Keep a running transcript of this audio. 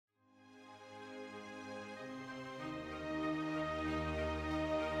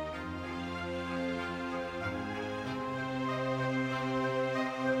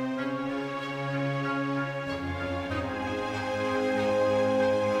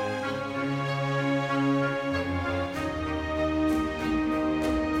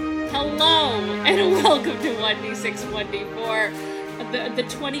and welcome to 1d6, 1d4, the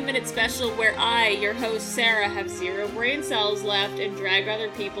 20-minute special where I, your host Sarah, have 0 brain cells left and drag other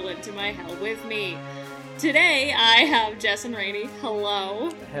people into my hell with me. Today, I have Jess and Rainey. Hello.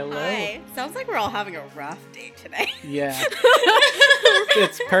 Hello. Hi. Sounds like we're all having a rough day today. Yeah.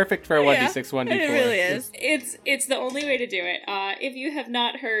 It's perfect for a 1d6, 1d4. It really is. It's the only way to do it. If you have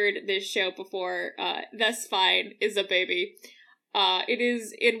not heard this show before, That's Fine is a baby. It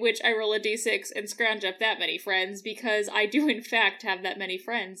is in which I roll a d6 and scrounge up that many friends, because I do in fact have that many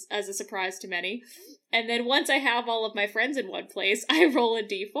friends, as a surprise to many. And then once I have all of my friends in one place, I roll a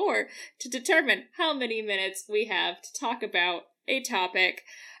d4 to determine how many minutes we have to talk about a topic.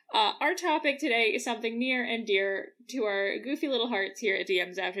 Our topic today is something near and dear to our goofy little hearts here at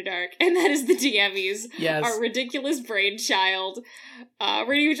DMs After Dark, and that is the DMEs, Yes. our ridiculous brainchild.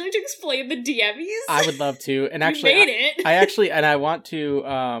 Rainey, would you like to explain the DMEs? I would love to. And actually, you made it. I want to,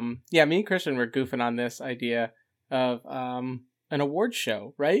 me and Christian were goofing on this idea of, an award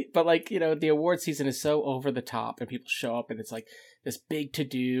show, right? But the award season is so over the top and people show up and it's like this big to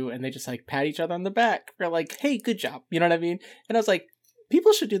do and they just like pat each other on the back. They're like, hey, good job. You know what I mean? And I was like,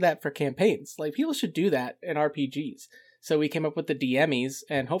 people should do that for campaigns. Like, people should do that in RPGs. So we came up with the DMEs,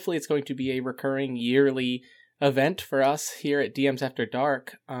 and hopefully it's going to be a recurring yearly event for us here at DMs After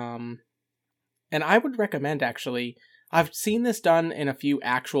Dark. And I would recommend, actually, I've seen this done in a few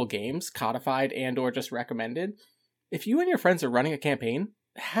actual games, codified and or just recommended. If you and your friends are running a campaign,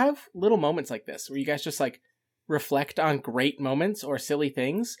 have little moments like this, where you guys just, like, reflect on great moments or silly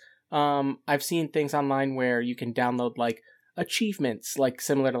things. I've seen things online where you can download, like, achievements, like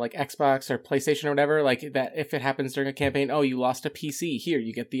similar to like Xbox or PlayStation or whatever, like that if it happens during a campaign, oh, you lost a PC, here,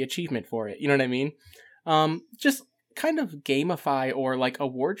 you get the achievement for it. You know what I mean? Just kind of gamify or like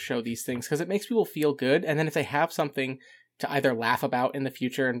award show these things, because it makes people feel good. And then if they have something to either laugh about in the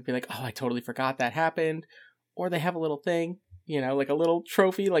future and be like, oh, I totally forgot that happened, or they have a little thing, like a little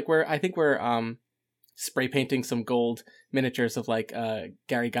trophy, like I think we're spray painting some gold miniatures of like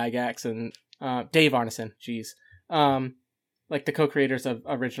Gary Gygax and Dave Arneson, like the co-creators of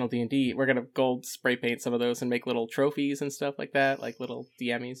original D&D. We're gonna gold spray paint some of those and make little trophies and stuff like that, like little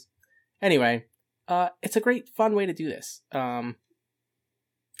DMEs. Anyway, it's a great fun way to do this.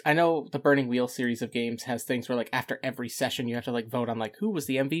 I know the Burning Wheel series of games has things where like after every session you have to like vote on like who was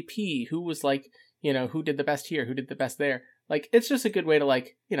the MVP, who was like, who did the best here, who did the best there. Like, it's just a good way to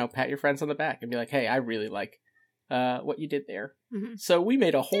like, pat your friends on the back and be like, hey, I really like what you did there. Mm-hmm. So we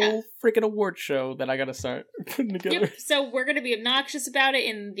made a whole freaking award show that I gotta start putting together. Yep. So we're gonna be obnoxious about it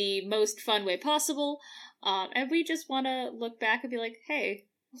in the most fun way possible, and we just want to look back and be like, hey,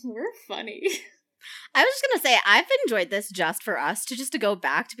 we're funny. I was just going to say, I've enjoyed this just for us to go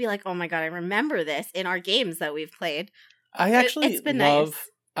back to be like, oh my god, I remember this in our games that we've played. I actually it's been love...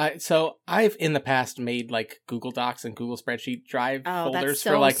 nice. So I've in the past made like Google Docs and Google Spreadsheet Drive folders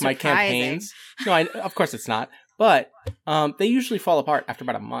so for like surprising. my campaigns. No, of course it's not. But they usually fall apart after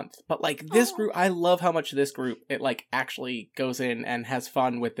about a month. But like this group, I love how much this group, it like actually goes in and has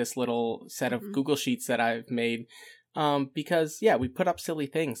fun with this little set of Google Sheets that I've made. Because we put up silly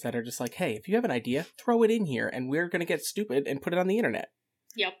things that are just like, hey, if you have an idea, throw it in here and we're going to get stupid and put it on the internet.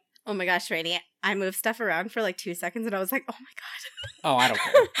 Yep. Oh my gosh, Rainey, I moved stuff around for like 2 seconds and I was like, oh my god. Oh, I don't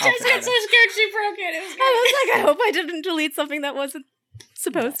care. Jess got so scared she broke it. It was great. I was like, I hope I didn't delete something that wasn't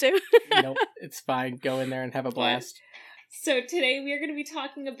supposed to. Nope, it's fine. Go in there and have a blast. So today we are going to be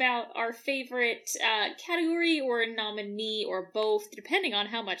talking about our favorite category or nominee or both, depending on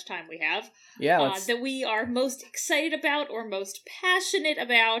how much time we have. Yeah, that we are most excited about or most passionate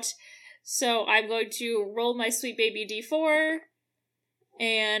about. So I'm going to roll my sweet baby D4,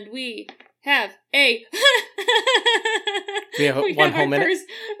 and we have a... we have one whole minute?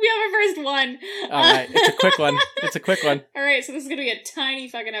 We have our first one. All right, it's a quick one. All right, so this is going to be a tiny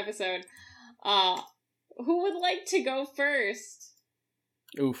fucking episode. Who would like to go first?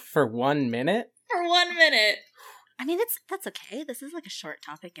 Ooh, for 1 minute? For 1 minute. I mean, that's okay. This is like a short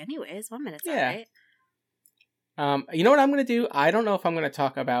topic anyways. 1 minute's alright. You know what I'm going to do? I don't know if I'm going to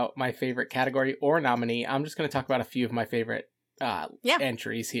talk about my favorite category or nominee. I'm just going to talk about a few of my favorite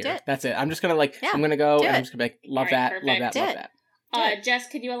entries here. That's it. I'm just going to I'm going to go and I'm just going to be like, love that, perfect. love that. Jess,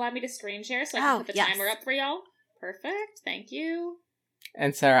 could you allow me to screen share so I can put the timer up for y'all? Perfect. Thank you.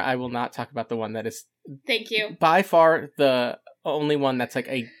 And Sarah, I will not talk about the one that is... Thank you. By far the only one that's like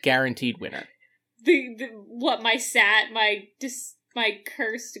a guaranteed winner. My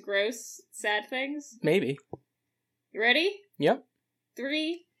cursed, gross, sad things? Maybe. You ready? Yep.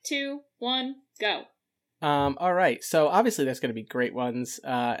 3, 2, 1, go. All right. So obviously there's going to be great ones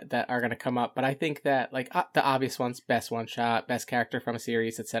that are going to come up, but I think that like the obvious ones, best one shot, best character from a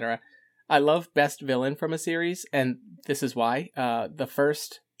series, etc. I love best villain from a series, and this is why. The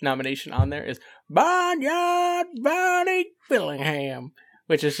first nomination on there is Barnyard Barney Billingham,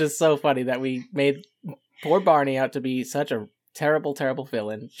 which is just so funny that we made poor Barney out to be such a terrible, terrible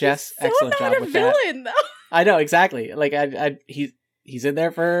villain. Jess, excellent job with that. Villain, though. I know, exactly. Like, he's in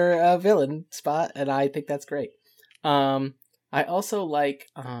there for a villain spot, and I think that's great. I also like,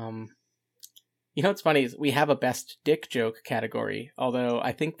 you know what's funny is we have a best dick joke category, although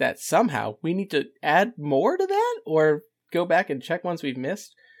I think that somehow we need to add more to that, or go back and check ones we've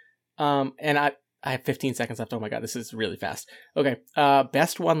missed. And I have 15 seconds left. Oh my god, this is really fast. Okay,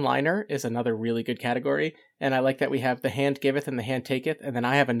 best one-liner is another really good category, and I like that we have the hand giveth and the hand taketh, and then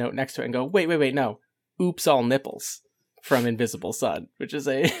I have a note next to it and go, wait, no. Oops, all nipples from Invisible Sun, which is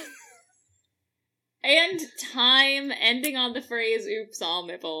a... And time ending on the phrase "oops, all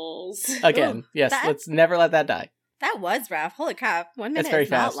nipples." Again, Ooh, yes, let's never let that die. That was rough. Holy crap. 1 minute very is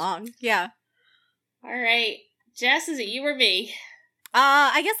not fast. long. Yeah. All right, Jess, is it you or me?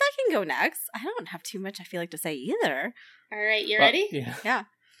 I guess I can go next. I don't have too much I feel like to say either. All right, you Well, ready? Yeah. Yeah.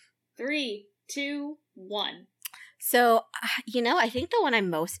 3, 2, 1. So, I think the one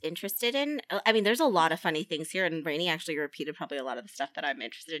I'm most interested in, I mean, there's a lot of funny things here, and Rainey actually repeated probably a lot of the stuff that I'm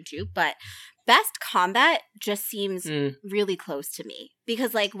interested in too, but best combat just seems really close to me.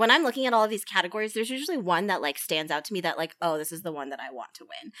 Because, like, when I'm looking at all of these categories, there's usually one that, like, stands out to me that, like, oh, this is the one that I want to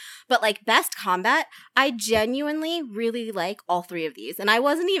win. But, like, best combat, I genuinely really like all three of these. And I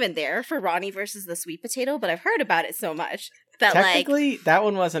wasn't even there for Ronnie versus the Sweet Potato, but I've heard about it so much. That, Technically, that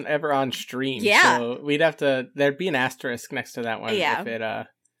one wasn't ever on stream. Yeah. So we'd have to, there'd be an asterisk next to that one Yeah.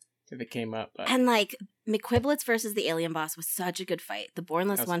 if it came up. But. And like McQuiblets versus the alien boss was such a good fight. The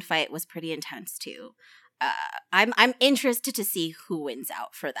Bornless Was- one fight was pretty intense too. I'm interested to see who wins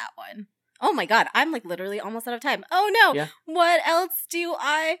out for that one. Oh my god, I'm like literally almost out of time. Oh no, Yeah. What else do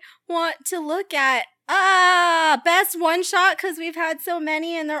I want to look at? Best one shot, because we've had so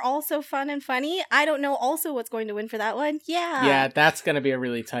many and they're all so fun and funny. I don't know also what's going to win for that one. Yeah, that's going to be a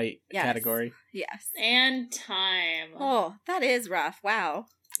really tight Yes. category. Yes. And time. Oh, that is rough. Wow.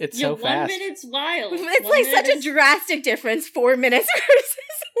 It's Yeah, so 1 fast. minute's wild. It's 1 like minute such a is- drastic difference, 4 minutes versus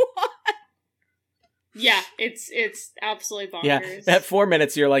one. Yeah, it's absolutely Yeah, bonkers. at 4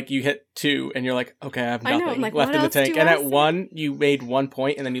 minutes, you're like, you hit 2, and you're like, okay, I have I know, nothing I'm like, left what in the else tank. do And I at say? 1, you made 1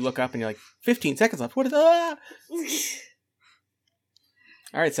 point, and then you look up and you're like, 15 seconds left. What is that?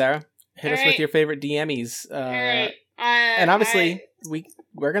 All right, Sarah, hit All us right. with your favorite DMEs. All right. And obviously,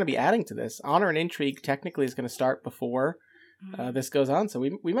 we're going to be adding to this. Honor and Intrigue technically is going to start before this goes on, so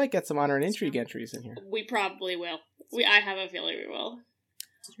we might get some Honor and Intrigue entries in here. We probably will. I have a feeling we will.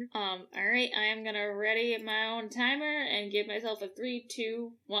 All right, I am gonna ready my own timer and give myself a 3,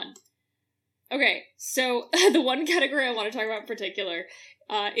 2, 1. Okay, so the one category I want to talk about in particular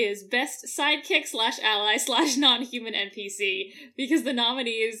is best sidekick / ally / non-human NPC, because the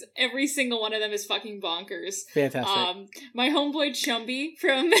nominees, every single one of them is fucking bonkers. Fantastic. My homeboy Chumby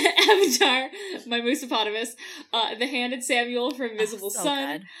from Avatar, my Moosopotamus, the Handed Samuel from Invisible so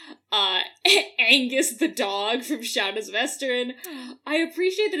Sun, good. Angus the dog from Shadows of Esteren. I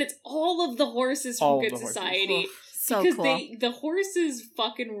appreciate that it's all of the horses from All of Good the horses. Society. So Because cool. the horses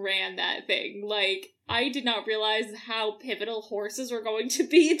fucking ran that thing. Like, I did not realize how pivotal horses were going to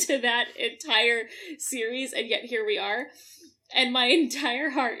be to that entire series, and yet here we are. And my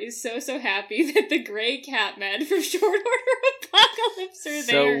entire heart is so happy that the gray catmen from Short Order Apocalypse are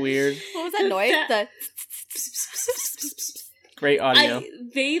there. So weird. What was that noise? The Great audio.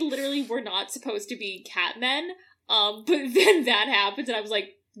 They literally were not supposed to be catmen, but then that happened, and I was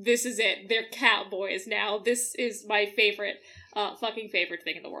like, this is it. They're cat boys now. This is my favorite, fucking favorite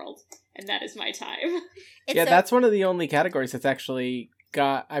thing in the world. And that is my time. Yeah, that's one of the only categories that's actually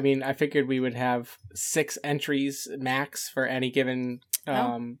got. I mean, I figured we would have 6 entries max for any given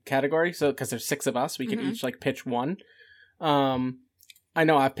category. So, because there's 6 of us, we could each like pitch one. I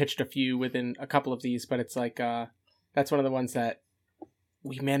know I've pitched a few within a couple of these, but it's like that's one of the ones that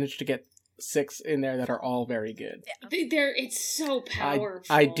we managed to get 6 in there that are all very good. It's so powerful.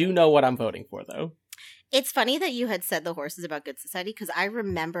 I do know what I'm voting for, though. It's funny that you had said the horses about Good Society, because I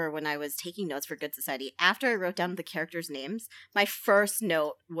remember when I was taking notes for Good Society, after I wrote down the characters' names, my first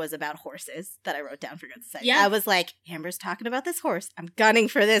note was about horses that I wrote down for Good Society. Yeah. I was like, Amber's talking about this horse. I'm gunning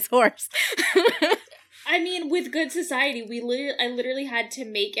for this horse. I mean, with Good Society, I literally had to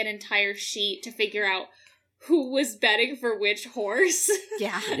make an entire sheet to figure out who was betting for which horse.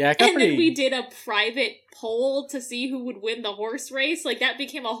 Yeah. Yeah, it got And pretty. then we did a private poll to see who would win the horse race. Like, that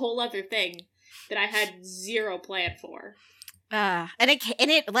became a whole other thing that I had zero plan for. And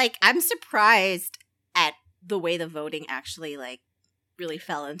it like, I'm surprised at the way the voting actually like really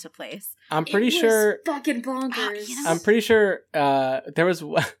fell into place. I'm pretty sure fucking bonkers. I'm pretty sure there was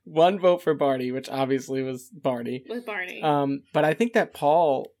one vote for Barney, which obviously was Barney. With Barney. But I think that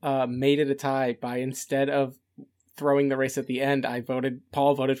Paul made it a tie by, instead of throwing the race at the end,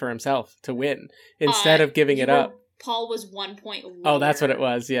 Paul voted for himself to win instead of giving it up. Paul was 1 point lower. Oh, that's what it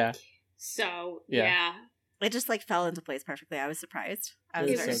was, yeah. So, Yeah. yeah. It just like fell into place perfectly. I was surprised. I was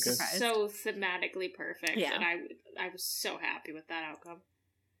It very was so good. surprised. So thematically perfect. Yeah. And I was so happy with that outcome.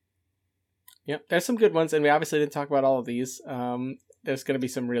 Yep, there's some good ones, and we obviously didn't talk about all of these. There's going to be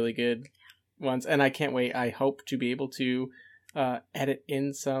some really good ones, and I can't wait. I hope to be able to edit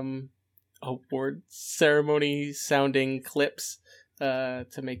in some award ceremony sounding clips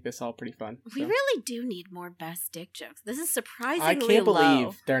to make this all pretty fun. We So. really do need more best dick jokes. This is surprisingly I can't low.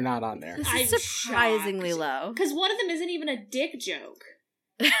 believe they're not on there. This I'm is surprisingly shocked. low. Because one of them isn't even a dick joke.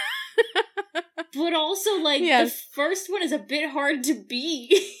 But also, like, Yes. the first one is a bit hard to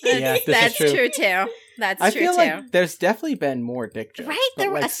beat. Yeah, this is That's true. true too. That's I true feel too. like there's definitely been more dick jokes. Right? but,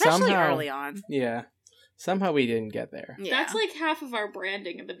 There, like, especially somehow, early on. Yeah. Somehow we didn't get there. Yeah. That's like half of our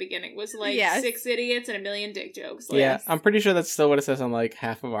branding in the beginning was like Yes. 6 idiots and a million dick jokes. Like, Yeah, I'm pretty sure that's still what it says on like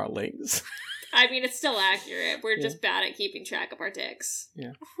half of our links. I mean, it's still accurate. We're Yeah. just bad at keeping track of our dicks.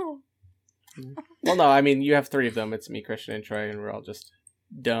 Well, no, I mean, you have 3 of them. It's me, Christian, and Troy, and we're all just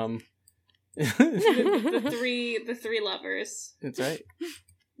dumb. The three lovers. That's right.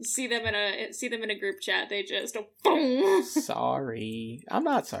 You see them in a group chat. They just boom. Sorry. I'm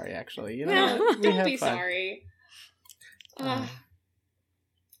not sorry, actually. You know, No, what? We don't have be fun. sorry.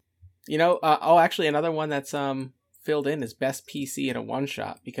 You know, actually, another one that's filled in is best PC in a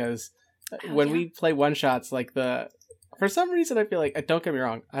one-shot, because when we play one-shots, like for some reason, I feel like, don't get me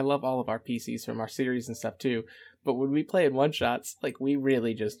wrong, I love all of our PCs from our series and stuff too, but when we play in one-shots, like, we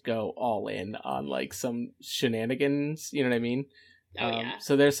really just go all in on, like, some shenanigans, you know what I mean? Oh yeah.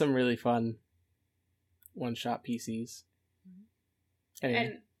 So there's some really fun one-shot PCs.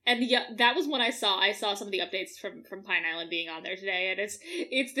 Anyway. And yeah, that was when I saw some of the updates from Pine Island being on there today, and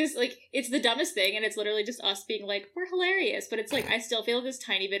it's this, like, it's the dumbest thing, and it's literally just us being like, we're hilarious, but it's like, I still feel this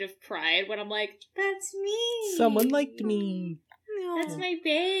tiny bit of pride when I'm like, that's me. Someone liked me. That's my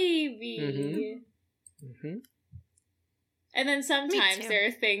baby. Mm-hmm. And then sometimes too. there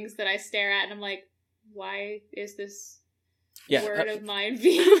are things that I stare at and I'm like, why is this Yeah, word of mine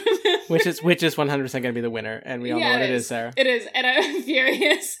being remembered? which is 100% going to be the winner, and we all know what it is, Sarah. It is, and I'm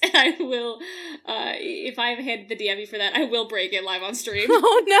furious, and I will, if I had the DM for that, I will break it live on stream.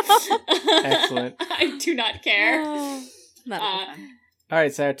 Oh no! Excellent. I do not care. That'll be fun. All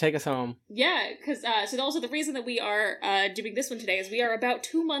right, Sarah, take us home. Yeah, because, so also the reason that we are doing this one today is we are about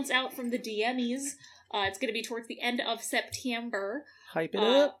 2 months out from the DMEs. It's going to be towards the end of September. Hype it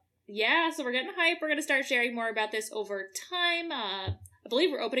up. Yeah, so we're getting hype. We're going to start sharing more about this over time. I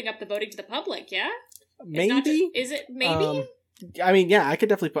believe we're opening up the voting to the public, yeah? Maybe? Is it maybe? I mean, yeah, I could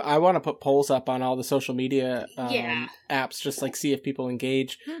definitely I want to put polls up on all the social media Yeah. apps, just like see if people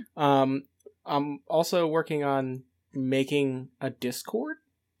engage. I'm also working on making a Discord.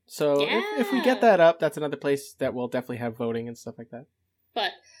 So if we get that up, that's another place that we'll definitely have voting and stuff like that.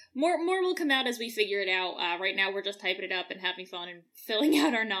 But more will come out as we figure it out. Right now we're just typing it up and having fun and filling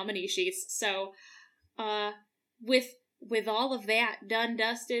out our nominee sheets. So with all of that done,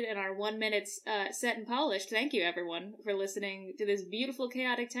 dusted, and our 1 minute set and polished, thank you everyone for listening to this beautiful,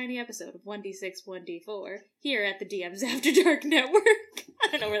 chaotic, tiny episode of 1D6, 1D4 here at the DMs After Dark Network. I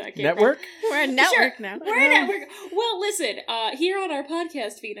don't know where that came Network? from. We're a network now. We're a network. Well, listen, here on our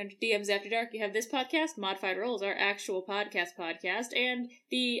podcast feed under DMs After Dark, you have this podcast, Modified Roles, our actual podcast, and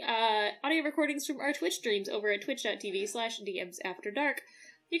the audio recordings from our Twitch streams over at twitch.tv/DMs After Dark.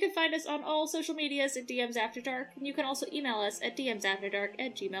 You can find us on all social medias at DMs After Dark, and you can also email us at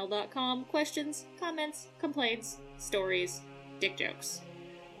dmsafterdark@gmail.com. Questions, comments, complaints, stories, dick jokes.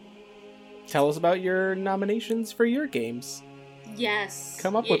 Tell us about your nominations for your games. Yes.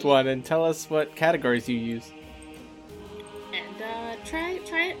 Come up with one and tell us what categories you use. And try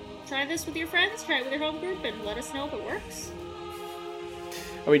it. Try this with your friends, try it with your home group, and let us know if it works.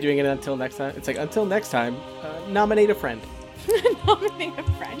 Are we doing it until next time? It's like, until next time, nominate a friend. Nominate a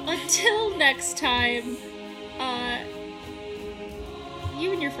friend. Until next time,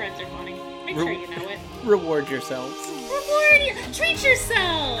 you and your friends are funny. Make sure you know it. Reward yourselves. Treat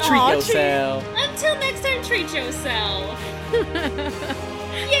yourself! Treat Aw, yourself. Until next time, treat yourself!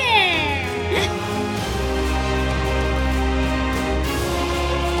 Yeah!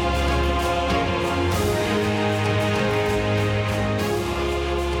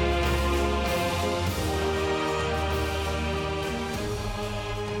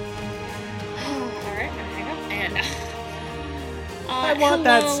 want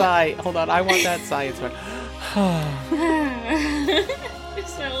that sigh. Hold on, I want that sigh. It's fine.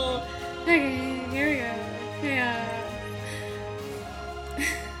 So, okay, here we go. Yeah.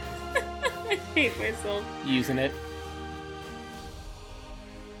 I hate myself. Using it.